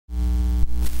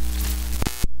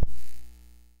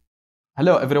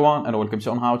Hello everyone and welcome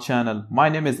to our channel. My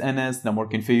name is Enes and I'm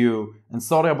working for you. And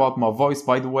sorry about my voice,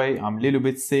 by the way, I'm a little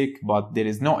bit sick, but there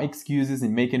is no excuses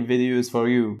in making videos for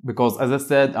you. Because as I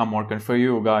said, I'm working for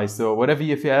you guys. So whatever,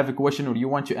 if you have a question or you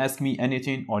want to ask me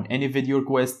anything on any video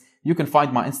request, you can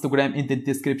find my Instagram in the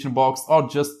description box or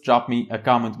just drop me a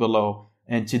comment below.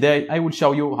 And today I will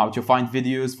show you how to find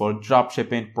videos for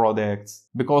dropshipping products.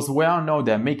 Because we all know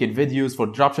that making videos for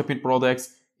dropshipping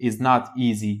products is not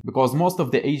easy, because most of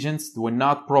the agents will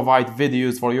not provide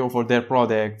videos for you for their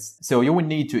products. So you will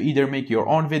need to either make your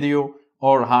own video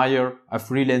or hire a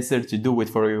freelancer to do it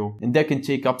for you, and that can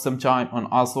take up some time and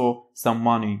also some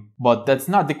money. But that's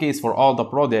not the case for all the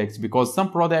products, because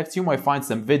some products you might find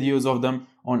some videos of them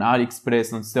on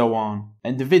Aliexpress and so on,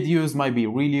 and the videos might be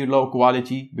really low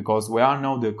quality, because we all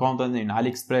know the content in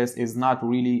Aliexpress is not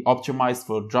really optimized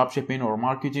for dropshipping or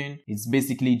marketing. It's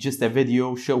basically just a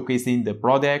video showcasing the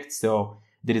product, so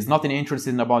there is nothing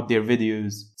interesting about their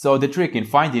videos. So the trick in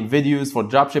finding videos for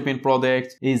dropshipping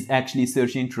products is actually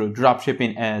searching through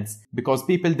dropshipping ads, because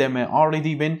people, they may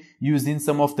already been using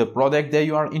some of the product that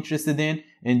you are interested in,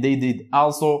 and they did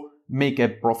also make a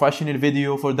professional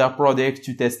video for that product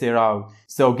to test it out.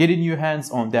 So getting your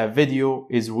hands on that video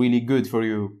is really good for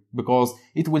you, because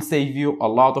it will save you a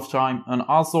lot of time, and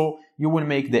also you will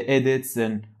make the edits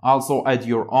and also add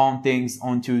your own things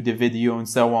onto the video and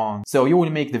so on. So you will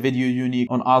make the video unique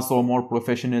and also more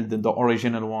professional than the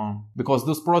original one. Because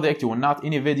those products, you will not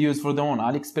any videos for them on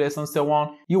Aliexpress and so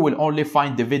on. You will only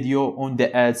find the video on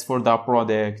the ads for that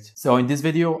product. So in this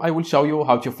video, I will show you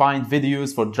how to find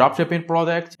videos for dropshipping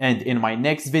product. And in my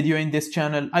next video in this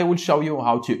channel, I will show you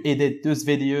how to edit those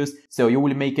videos so you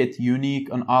will make it unique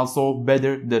and also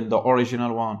better than the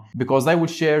original one. Because I will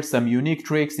share some unique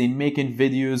tricks in making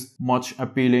videos much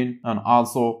appealing and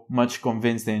also much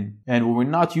convincing. And we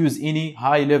will not use any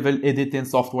high-level editing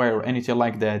software or anything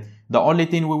like that. The only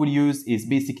thing we will use is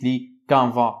basically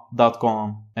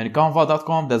Canva.com. And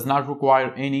Canva.com does not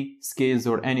require any skills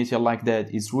or anything like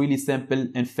that. It's really simple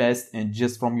and fast and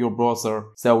just from your browser.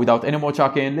 So without any more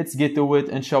talking, let's get to it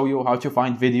and show you how to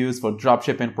find videos for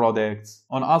dropshipping products.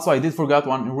 And also I did forget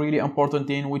one really important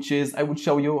thing, which is I will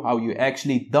show you how you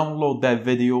actually download that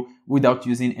video without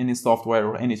using any software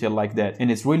or anything like that.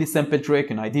 And it's really simple trick,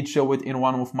 and I did show it in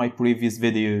one of my previous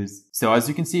videos. So as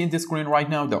you can see in the screen right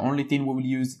now, the only thing we will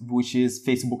use, which is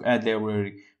Facebook ad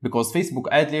library. Because Facebook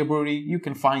ad library, you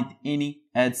can find any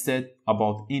ad set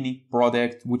about any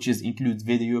product, which is includes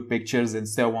video, pictures, and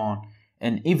so on.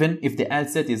 And even if the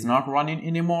ad set is not running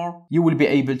anymore, you will be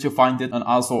able to find it and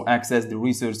also access the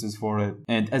resources for it.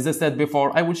 And as I said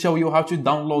before, I will show you how to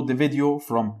download the video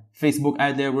from Facebook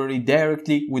ad library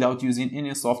directly without using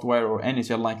any software or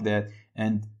anything like that.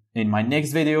 And in my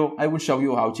next video, I will show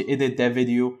you how to edit that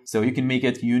video so you can make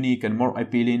it unique and more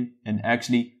appealing and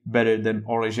actually better than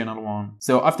original one.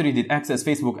 So after you did access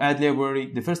Facebook ad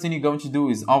library, the first thing you're going to do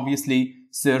is obviously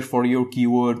search for your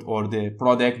keyword or the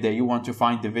product that you want to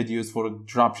find the videos for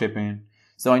dropshipping.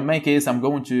 So in my case, I'm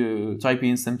going to type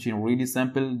in something really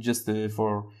simple just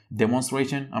for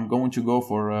demonstration. I'm going to go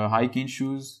for hiking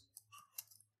shoes.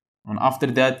 And after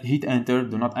that, hit enter.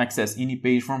 Do not access any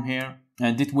page from here.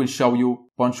 And it will show you a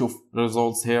bunch of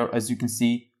results here. As you can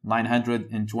see,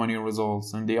 920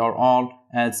 results, and they are all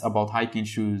ads about hiking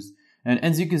shoes. And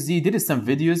as you can see, there is some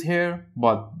videos here,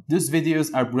 but these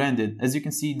videos are branded. As you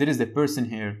can see, there is a person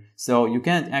here, so you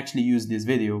can't actually use this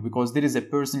video because there is a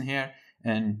person here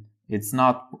and it's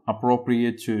not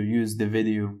appropriate to use the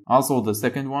video. Also the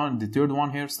third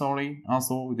one here, sorry,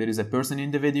 also there is a person in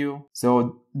the video,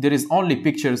 so there is only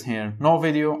pictures here, no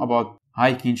video about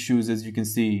hiking shoes. As you can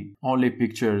see, only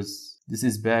pictures. This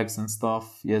is bags and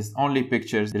stuff. Yes, only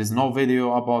pictures. There is no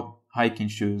video about hiking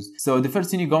shoes. So the first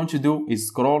thing you're going to do is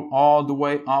scroll all the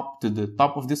way up to the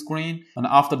top of the screen, and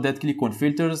after that click on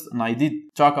filters. And I did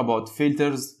talk about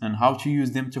filters and how to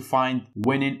use them to find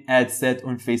winning ad set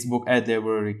on Facebook ad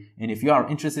library. And if you are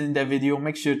interested in that video,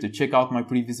 make sure to check out my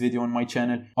previous video on my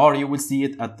channel, or you will see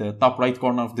it at the top right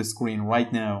corner of the screen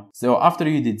right now. So after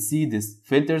you did see these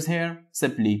filters here,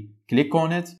 simply click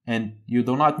on it, and you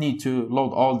do not need to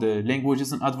load all the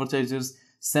languages and advertisers.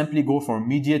 Simply go for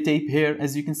media tape here.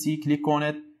 As you can see, click on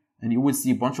it and you will see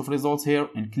a bunch of results here,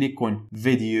 and click on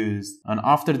videos. And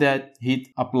after that, hit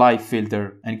apply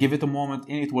filter and give it a moment,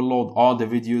 and it will load all the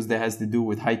videos that has to do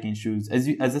with hiking shoes.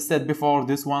 As I said before,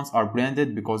 these ones are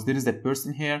branded because there is a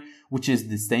person here, which is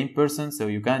the same person, so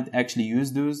you can't actually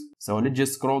use those. So let's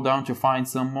just scroll down to find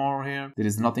some more here. There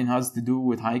is nothing has to do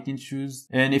with hiking shoes.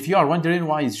 And if you are wondering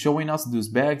why it's showing us those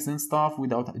bags and stuff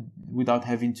without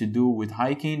having to do with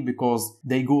hiking, because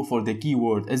they go for the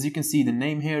keyword. As you can see, the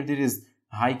name here, there is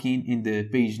hiking in the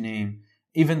page name,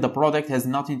 Even the product has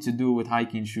nothing to do with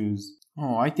hiking shoes.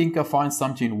 Oh, I think I find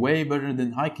something way better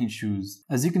than hiking shoes.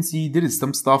 As you can see, there is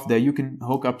some stuff that you can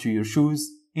hook up to your shoes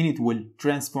and it will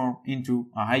transform into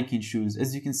a hiking shoes,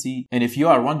 as you can see. And if you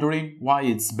are wondering why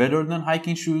it's better than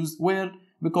hiking shoes, well,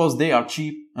 because they are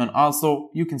cheap and also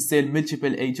you can sell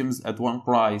multiple items at one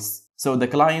price. So the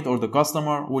client or the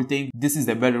customer will think this is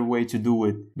a better way to do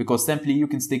it, because simply you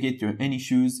can stick it to any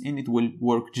shoes and it will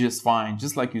work just fine,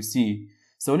 just like you see.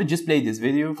 So let's just play this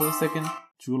video for a second.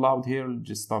 Too loud here, let's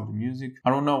just stop the music.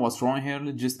 I don't know what's wrong here,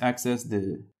 let's just access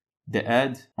the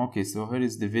ad. Okay, so here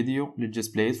is the video, let's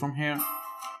just play it from here.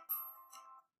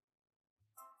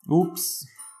 Oops.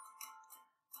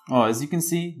 Oh, as you can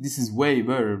see, this is way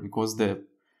better because the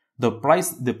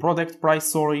product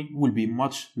price, will be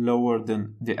much lower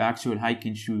than the actual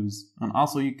hiking shoes. And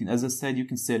also you can, as I said, you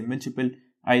can sell multiple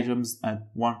items at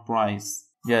one price.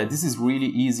 Yeah, this is really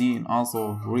easy and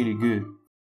also really good.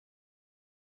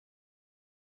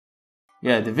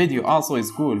 Yeah, the video also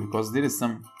is cool because there is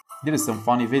some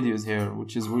funny videos here,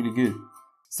 which is really good.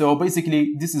 So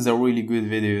basically, this is a really good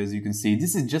video, as you can see.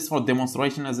 This is just for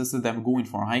demonstration. As I said, I'm going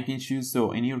for hiking shoes.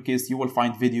 So in your case, you will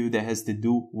find video that has to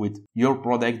do with your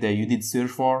product that you did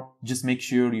search for. Just make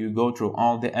sure you go through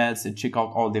all the ads and check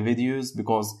out all the videos,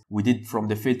 because we did from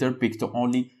the filter pick to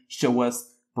only show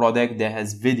us product that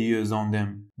has videos on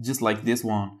them, just like this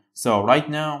one. So right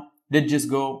now, let's just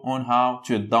go on how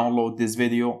to download this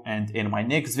video, and in my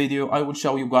next video I will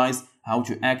show you guys how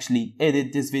to actually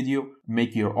edit this video,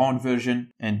 make your own version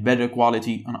and better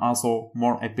quality and also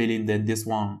more appealing than this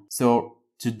one. So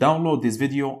to download this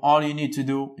video, all you need to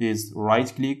do is right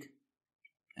click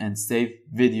and save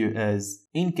video as.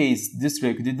 In case this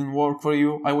trick didn't work for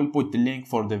you, I will put the link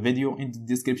for the video in the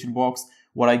description box,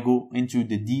 where I go into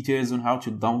the details on how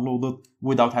to download it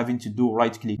without having to do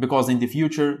right click, because in the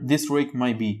future this trick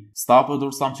might be stopped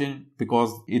or something,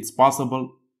 because it's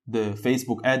possible the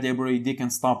Facebook ad library, they can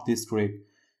stop this trick.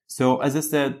 So as I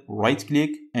said, right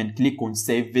click and click on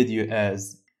save video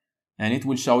as, and it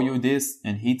will show you this,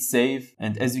 and hit save.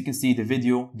 And as you can see, the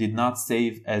video did not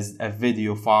save as a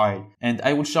video file, and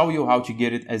I will show you how to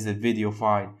get it as a video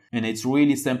file. And it's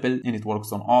really simple and it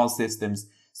works on all systems.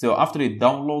 So after it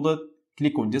downloaded,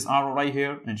 click on this arrow right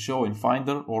here and show in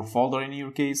Finder or folder in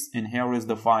your case, and here is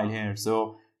the file here.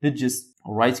 So let's just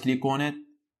right click on it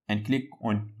and click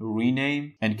on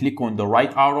rename and click on the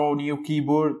right arrow on your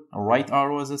keyboard, a right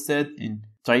arrow as I said, and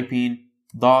type in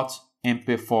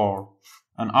 .mp4.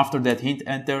 And after that, hit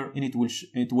enter, and it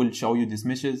will show you this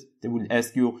message. They will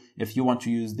ask you if you want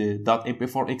to use the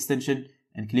 .mp4 extension,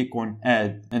 and click on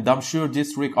add. And I'm sure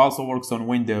this trick also works on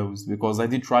Windows, because I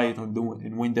did try it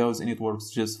in Windows and it works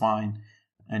just fine.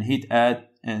 And hit add,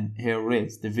 and here it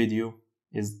is. The video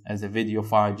is as a video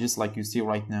file, just like you see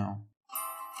right now.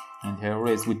 And here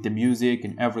it is with the music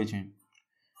and everything,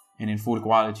 and in full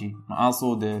quality. And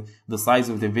also the size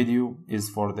of the video is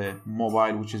for the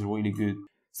mobile, which is really good.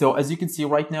 So as you can see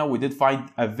right now, we did find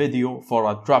a video for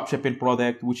a dropshipping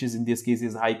product, which is in this case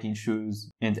is hiking shoes.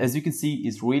 And as you can see,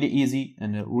 it's really easy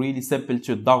and really simple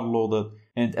to download it.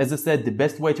 And as I said, the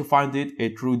best way to find it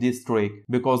is through this trick,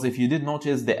 because if you did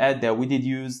notice, the ad that we did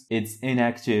use, it's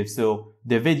inactive. So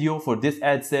the video for this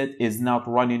ad set is not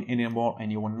running anymore,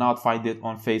 and you will not find it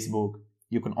on Facebook.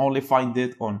 You can only find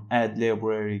it on ad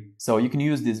library. So you can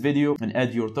use this video and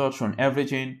add your touch on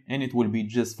everything, and it will be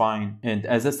just fine. And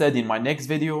as I said, in my next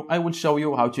video, I will show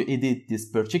you how to edit this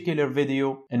particular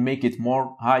video and make it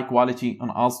more high quality and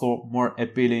also more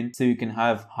appealing, so you can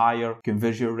have higher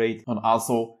conversion rate and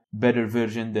also better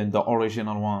version than the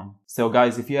original one. So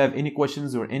guys, if you have any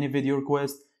questions or any video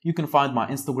requests, you can find my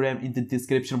Instagram in the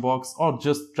description box, or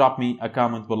just drop me a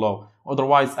comment below.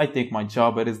 Otherwise, I think my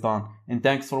job is done. And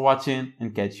thanks for watching,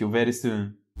 and catch you very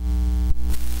soon.